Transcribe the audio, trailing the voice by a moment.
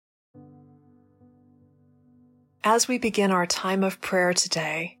As we begin our time of prayer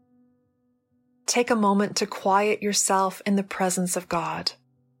today, take a moment to quiet yourself in the presence of God.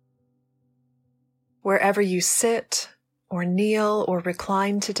 Wherever you sit or kneel or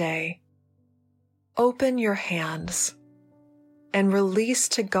recline today, open your hands and release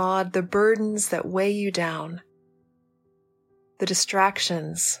to God the burdens that weigh you down, the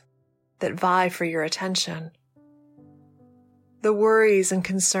distractions that vie for your attention, the worries and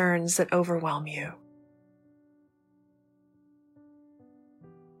concerns that overwhelm you.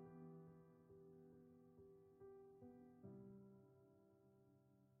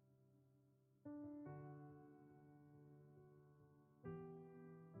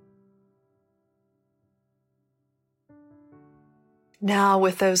 Now,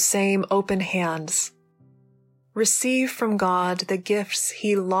 with those same open hands, receive from God the gifts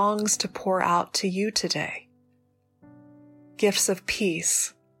He longs to pour out to you today. Gifts of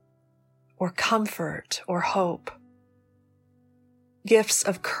peace, or comfort, or hope. Gifts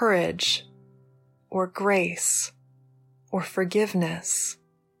of courage, or grace, or forgiveness,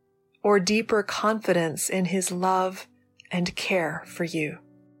 or deeper confidence in His love and care for you.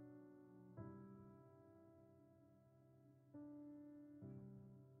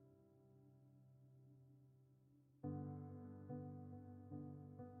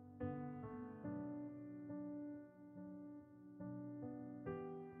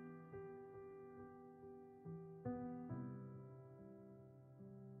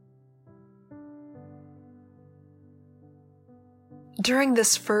 During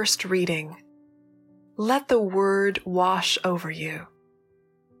this first reading, let the Word wash over you.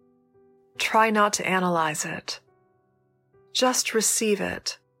 Try not to analyze it. Just receive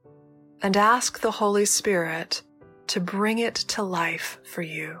it and ask the Holy Spirit to bring it to life for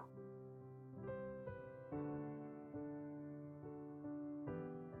you.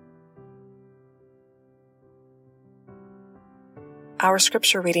 Our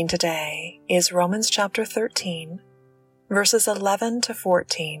scripture reading today is Romans chapter 13, verses 11 to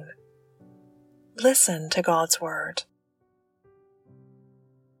 14. Listen to God's word.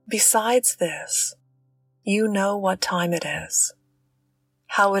 Besides this, you know what time it is,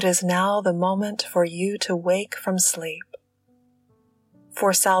 how it is now the moment for you to wake from sleep.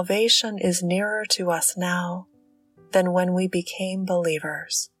 For salvation is nearer to us now than when we became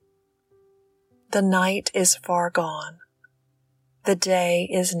believers. The night is far gone. The day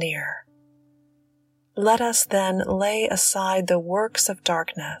is near. Let us then lay aside the works of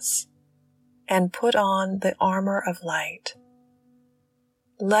darkness and put on the armor of light.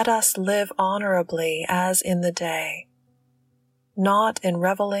 Let us live honorably as in the day, not in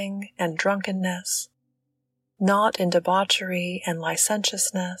reveling and drunkenness, not in debauchery and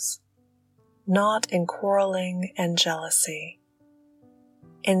licentiousness, not in quarreling and jealousy.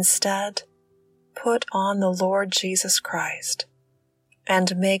 Instead, put on the Lord Jesus Christ,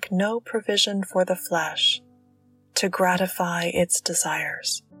 and make no provision for the flesh to gratify its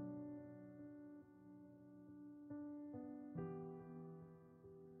desires.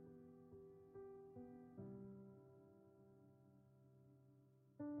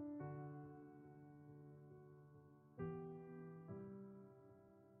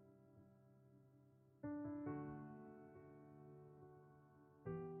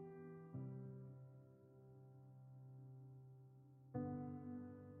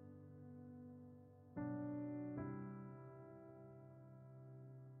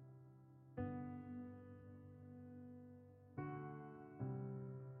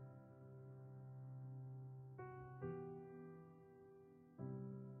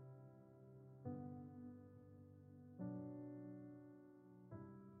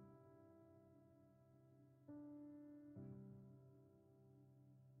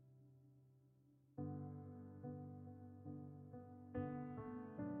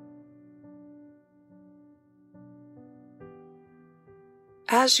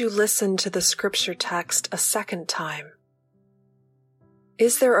 As you listen to the scripture text a second time,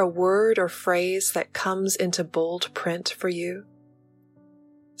 is there a word or phrase that comes into bold print for you?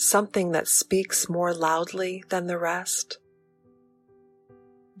 Something that speaks more loudly than the rest?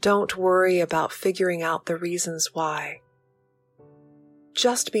 Don't worry about figuring out the reasons why.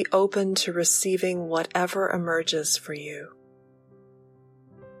 Just be open to receiving whatever emerges for you.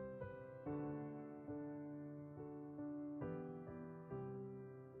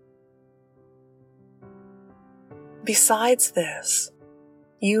 Besides this,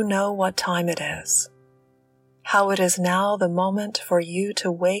 you know what time it is, how it is now the moment for you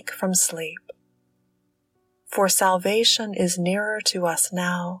to wake from sleep. For salvation is nearer to us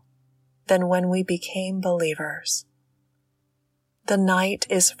now than when we became believers. The night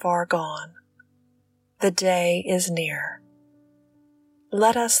is far gone. The day is near.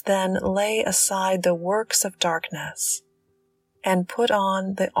 Let us then lay aside the works of darkness and put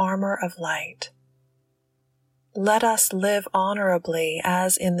on the armor of light. Let us live honorably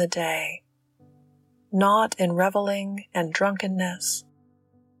as in the day, not in reveling and drunkenness,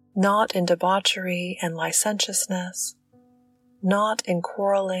 not in debauchery and licentiousness, not in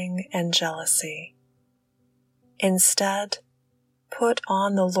quarreling and jealousy. Instead, put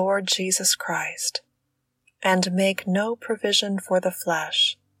on the Lord Jesus Christ, and make no provision for the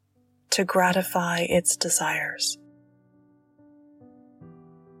flesh to gratify its desires.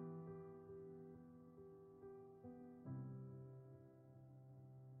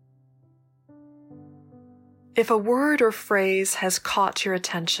 If a word or phrase has caught your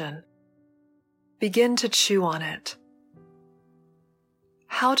attention, begin to chew on it.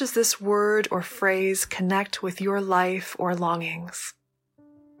 How does this word or phrase connect with your life or longings?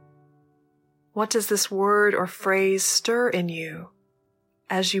 What does this word or phrase stir in you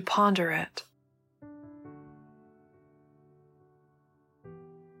as you ponder it?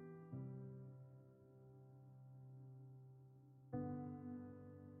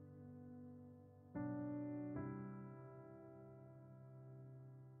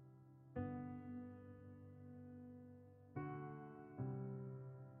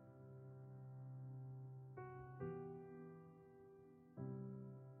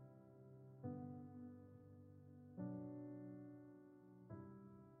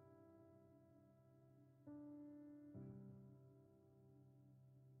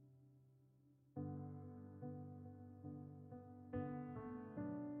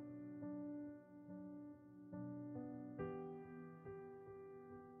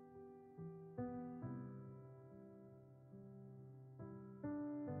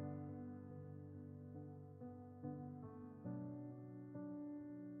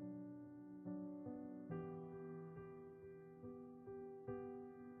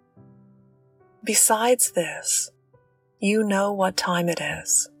 Besides this, you know what time it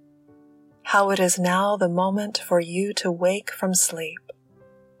is, how it is now the moment for you to wake from sleep.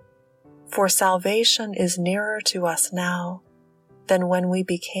 For salvation is nearer to us now than when we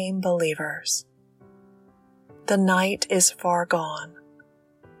became believers. The night is far gone.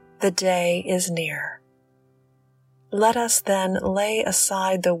 The day is near. Let us then lay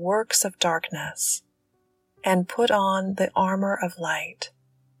aside the works of darkness and put on the armor of light.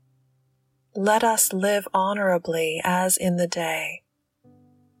 Let us live honorably as in the day,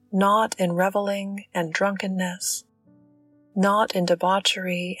 not in reveling and drunkenness, not in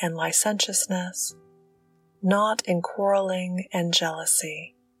debauchery and licentiousness, not in quarreling and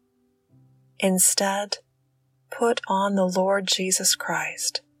jealousy. Instead, put on the Lord Jesus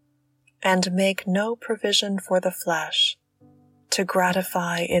Christ, and make no provision for the flesh to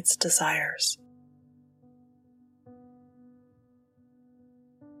gratify its desires.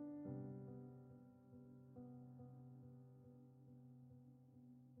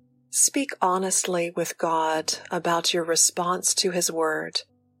 Speak honestly with God about your response to His Word,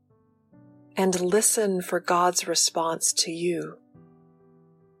 and listen for God's response to you.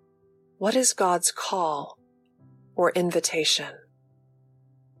 What is God's call or invitation?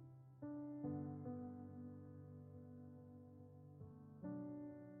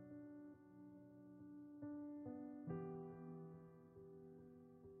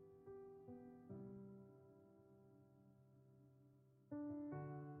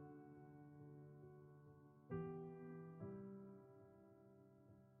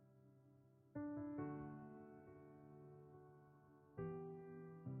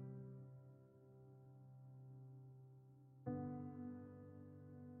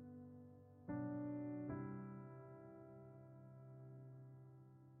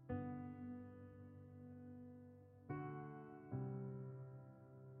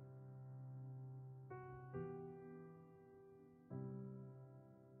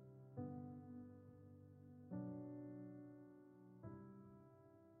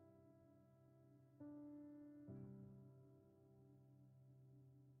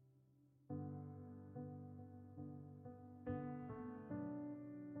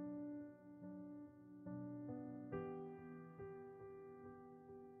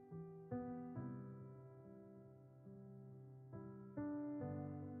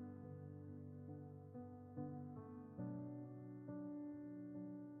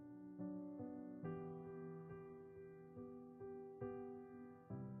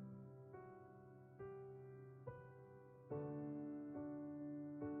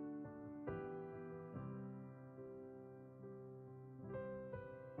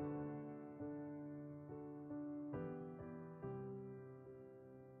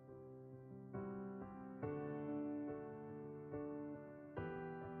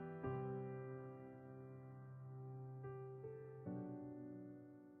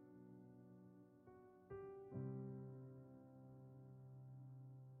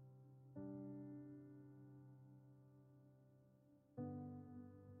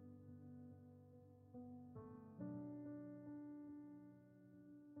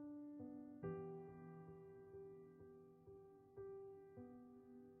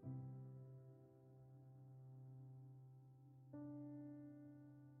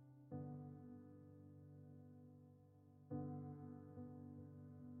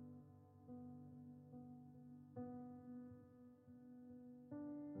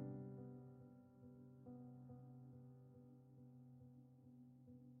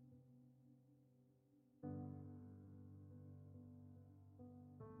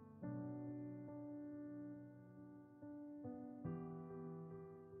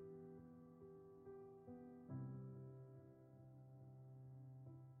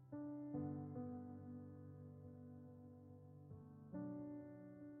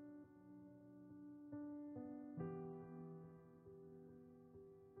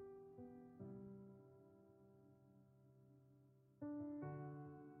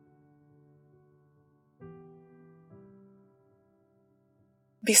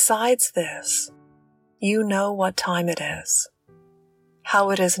 Besides this, you know what time it is, how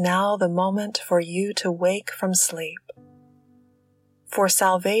it is now the moment for you to wake from sleep. For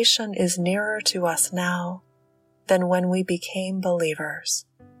salvation is nearer to us now than when we became believers.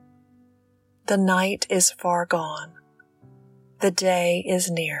 The night is far gone. The day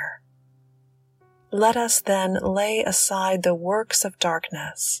is near. Let us then lay aside the works of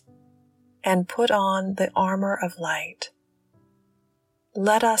darkness and put on the armor of light.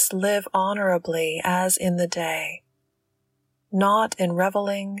 Let us live honorably as in the day, not in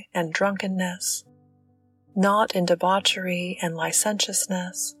reveling and drunkenness, not in debauchery and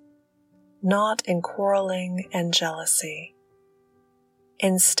licentiousness, not in quarreling and jealousy.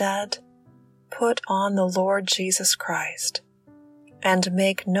 Instead, put on the Lord Jesus Christ, and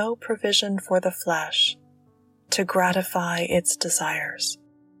make no provision for the flesh to gratify its desires.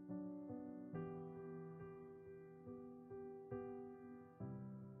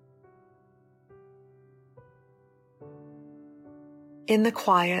 In the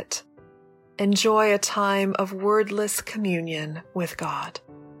quiet, enjoy a time of wordless communion with God.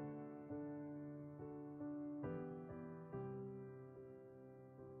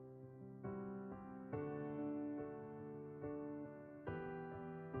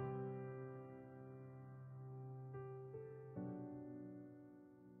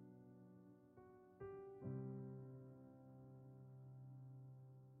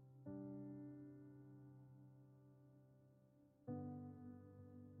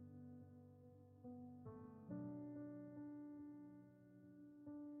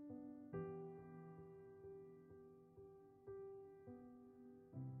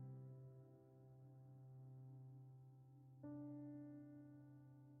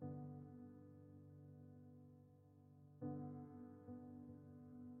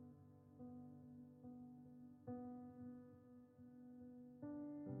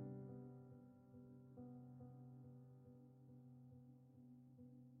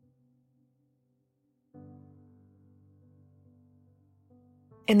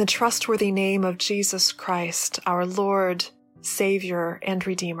 In the trustworthy name of Jesus Christ, our Lord, Savior, and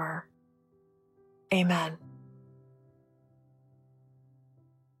Redeemer. Amen.